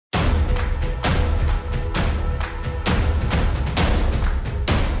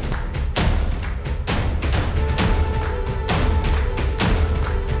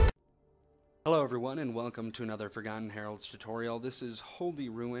everyone, and welcome to another Forgotten Heralds tutorial. This is Holy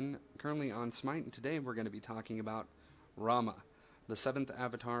Ruin, currently on Smite, and today we're going to be talking about RAMA, the 7th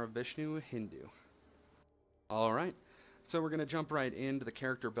avatar of Vishnu, Hindu. Alright, so we're going to jump right into the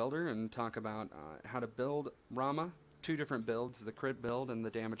character builder and talk about how to build RAMA, two different builds, the crit build and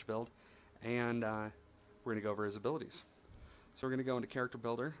the damage build, and we're going to go over his abilities. So we're going to go into character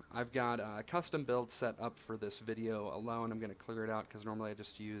builder. I've got a custom build set up for this video alone. I'm going to clear it out because normally I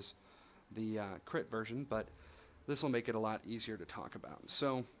just use the crit version, but this will make it a lot easier to talk about.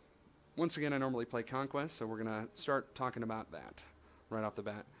 So once again, I normally play Conquest, so we're going to start talking about that right off the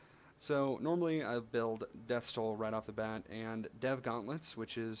bat. So normally I build Death's Toll right off the bat and Dev Gauntlets,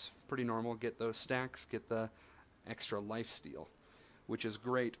 which is pretty normal. Get those stacks, get the extra life steal, which is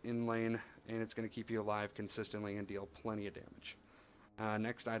great in lane, and it's going to keep you alive consistently and deal plenty of damage.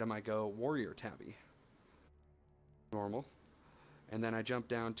 Next item I go Warrior Tabby. Normal. And then I jump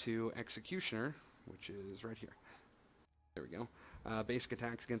down to Executioner, which is right here. There we go. Basic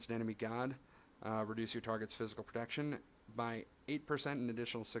attacks against an enemy god. Reduce your target's physical protection by 8% and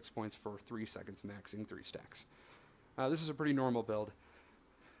additional 6 points for 3 seconds, maxing 3 stacks. This is a pretty normal build.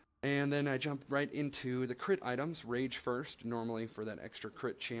 And then I jump right into the crit items. Rage first, normally for that extra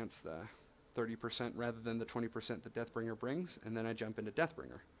crit chance, the 30% rather than the 20% that Deathbringer brings. And then I jump into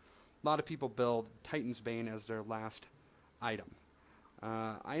Deathbringer. A lot of people build Titan's Bane as their last item.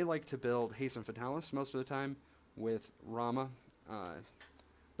 I like to build Hasten Fatalis most of the time with RAMA,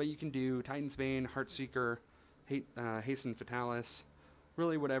 but you can do Titan's Bane, Heartseeker, Hasten Fatalis,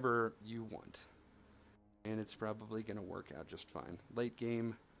 really whatever you want. And it's probably going to work out just fine. Late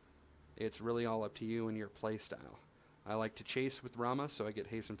game, it's really all up to you and your playstyle. I like to chase with RAMA, so I get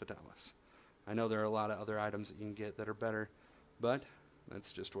Hasten Fatalis. I know there are a lot of other items that you can get that are better, but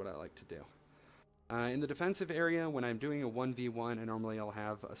that's just what I like to do. In the defensive area, when I'm doing a 1v1, I normally I'll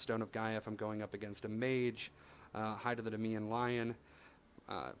have a Stone of Gaia if I'm going up against a mage, Hide of the Nemean Lion,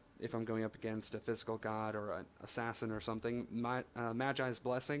 if I'm going up against a physical god or an assassin or something, Magi's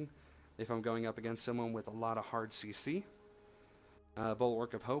Blessing if I'm going up against someone with a lot of hard CC.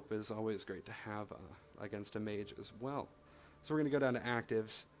 Bulwark of Hope is always great to have against a mage as well. So we're going to go down to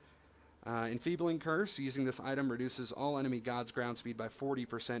actives. Enfeebling Curse, using this item reduces all enemy gods' ground speed by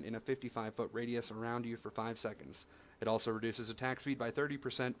 40% in a 55-foot radius around you for 5 seconds. It also reduces attack speed by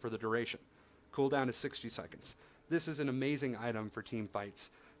 30% for the duration. Cooldown is 60 seconds. This is an amazing item for team fights.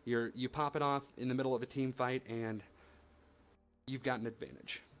 You pop it off in the middle of a team fight and you've got an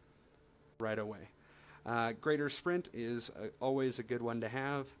advantage right away. Greater Sprint is always a good one to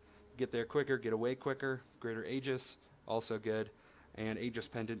have. Get there quicker, get away quicker. Greater Aegis, also good. And Aegis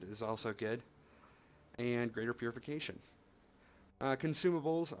Pendant is also good. And Greater Purification.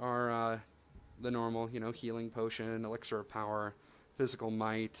 Consumables are the normal, Healing Potion, Elixir of Power, Physical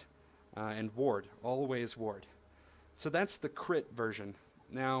Might, and Ward. Always Ward. So that's the crit version.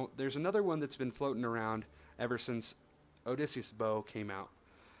 Now, there's another one that's been floating around ever since Odysseus Bow came out.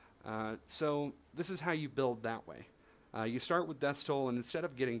 So this is how you build that way. You start with Death's Toll, and instead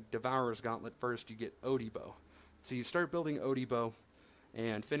of getting Devourer's Gauntlet first, you get Odie Bow. So you start building Odie Bow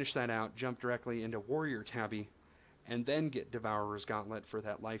and finish that out, jump directly into Warrior Tabby, and then get Devourer's Gauntlet for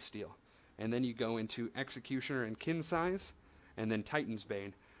that lifesteal. And then you go into Executioner and Kin Size, and then Titan's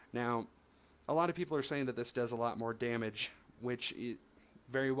Bane. Now, a lot of people are saying that this does a lot more damage, which it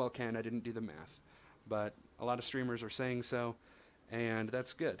very well can. I didn't do the math. But a lot of streamers are saying so, and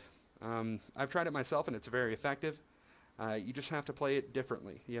that's good. I've tried it myself, and it's very effective. You just have to play it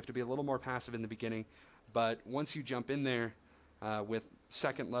differently. You have to be a little more passive in the beginning. But once you jump in there with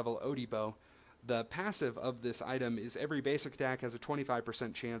second level Odie Bow, the passive of this item is every basic attack has a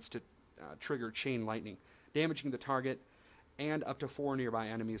 25% chance to trigger Chain Lightning, damaging the target and up to 4 nearby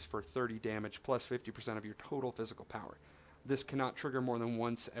enemies for 30 damage plus 50% of your total physical power. This cannot trigger more than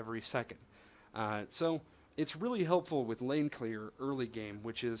once every second. So it's really helpful with lane clear early game,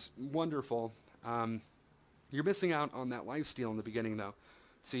 which is wonderful. You're missing out on that lifesteal in the beginning though,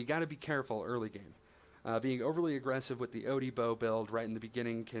 so you got to be careful early game. Being overly aggressive with the Odie Bow build right in the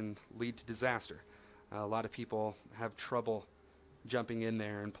beginning can lead to disaster. A lot of people have trouble jumping in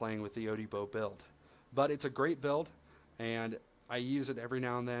there and playing with the Odie Bow build. But it's a great build, and I use it every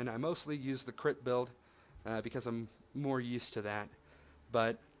now and then. I mostly use the crit build because I'm more used to that.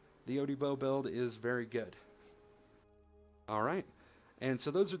 But the Odie Bow build is very good. Alright, and so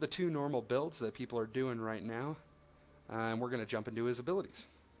those are the two normal builds that people are doing right now. And we're going to jump into his abilities.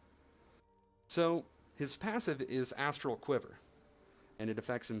 So his passive is Astral Quiver, and it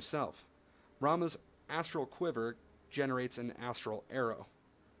affects himself. Rama's Astral Quiver generates an Astral Arrow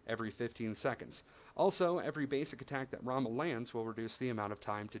every 15 seconds. Also, every basic attack that Rama lands will reduce the amount of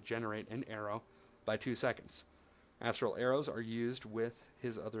time to generate an arrow by 2 seconds. Astral arrows are used with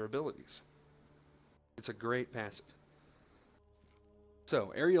his other abilities. It's a great passive.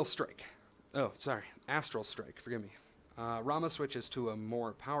 So, aerial strike. Oh, sorry, astral strike, forgive me. RAMA switches to a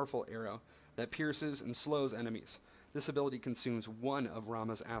more powerful arrow that pierces and slows enemies. This ability consumes one of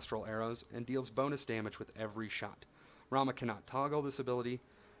RAMA's astral arrows and deals bonus damage with every shot. RAMA cannot toggle this ability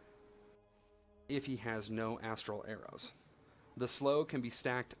if he has no astral arrows. The slow can be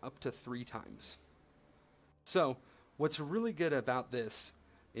stacked up to 3 times. So, what's really good about this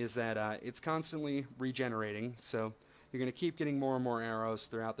is that it's constantly regenerating, so you're going to keep getting more and more arrows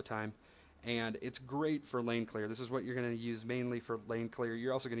throughout the time, and it's great for lane clear. This is what you're going to use mainly for lane clear.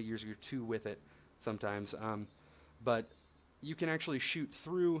 You're also going to use your 2 with it sometimes, but you can actually shoot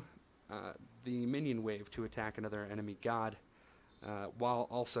through the minion wave to attack another enemy god while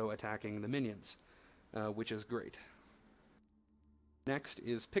also attacking the minions, which is great. Next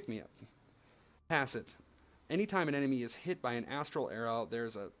is Pick Me Up. Passive. Anytime an enemy is hit by an astral arrow,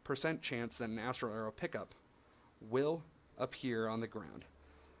 there's a % chance that an astral arrow pickup will appear on the ground.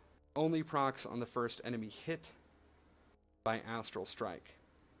 Only procs on the first enemy hit by astral strike.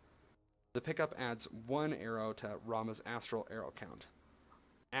 The pickup adds 1 arrow to RAMA's astral arrow count.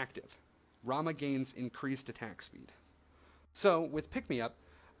 Active. RAMA gains increased attack speed. So, with Pick Me Up,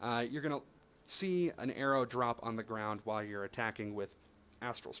 you're going to see an arrow drop on the ground while you're attacking with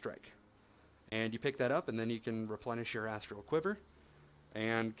astral strike. And you pick that up, and then you can replenish your astral quiver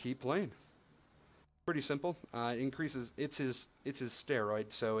and keep playing. Pretty simple. It increases. It's his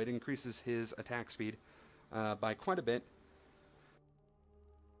steroid, so it increases his attack speed by quite a bit.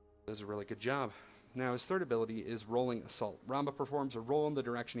 Does a really good job. Now his third ability is Rolling Assault. RAMA performs a roll in the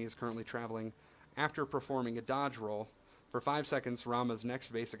direction he is currently traveling after performing a dodge roll. For 5 seconds, RAMA's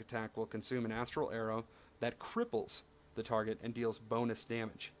next basic attack will consume an astral arrow that cripples the target and deals bonus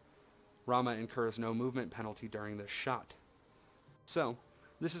damage. RAMA incurs no movement penalty during this shot. So,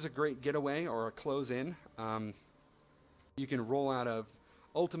 this is a great getaway or a close-in. You can roll out of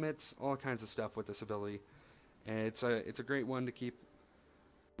ultimates, all kinds of stuff with this ability. And it's a great one to keep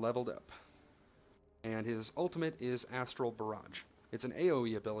leveled up. And his ultimate is Astral Barrage. It's an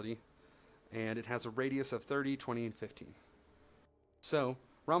AoE ability, and it has a radius of 30, 20, and 15. So,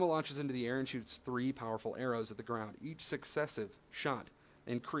 RAMA launches into the air and shoots 3 powerful arrows at the ground, each successive shot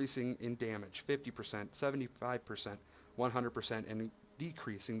increasing in damage 50%, 75%, 100%, and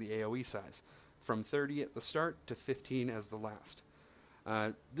decreasing the AoE size from 30 at the start to 15 as the last.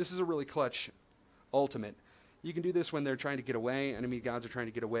 This is a really clutch ultimate. You can do this when they're trying to get away, enemy gods are trying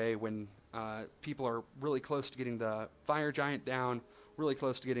to get away, when people are really close to getting the Fire Giant down, really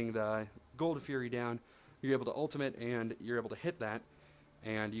close to getting the Gold Fury down. You're able to ultimate and you're able to hit that,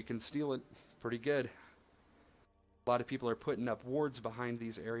 and you can steal it pretty good. A lot of people are putting up wards behind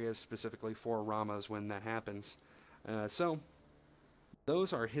these areas specifically for RAMAs when that happens. So,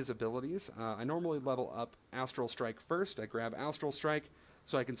 those are his abilities. I normally level up Astral Strike first. I grab Astral Strike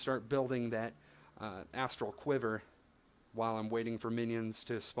so I can start building that Astral Quiver while I'm waiting for minions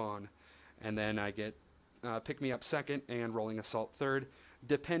to spawn. And then I get Pick Me Up second and Rolling Assault third,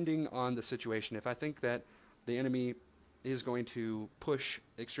 depending on the situation. If I think that the enemy is going to push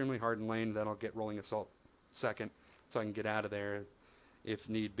extremely hard in lane, then I'll get Rolling Assault second so I can get out of there if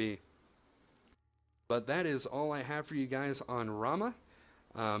need be. But that is all I have for you guys on RAMA.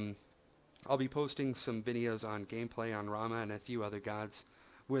 I'll be posting some videos on gameplay on RAMA and a few other gods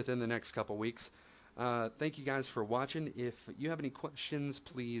within the next couple weeks. Thank you guys for watching. If you have any questions,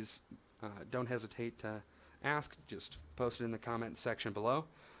 please don't hesitate to ask. Just post it in the comment section below.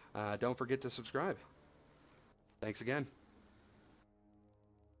 Don't forget to subscribe. Thanks again.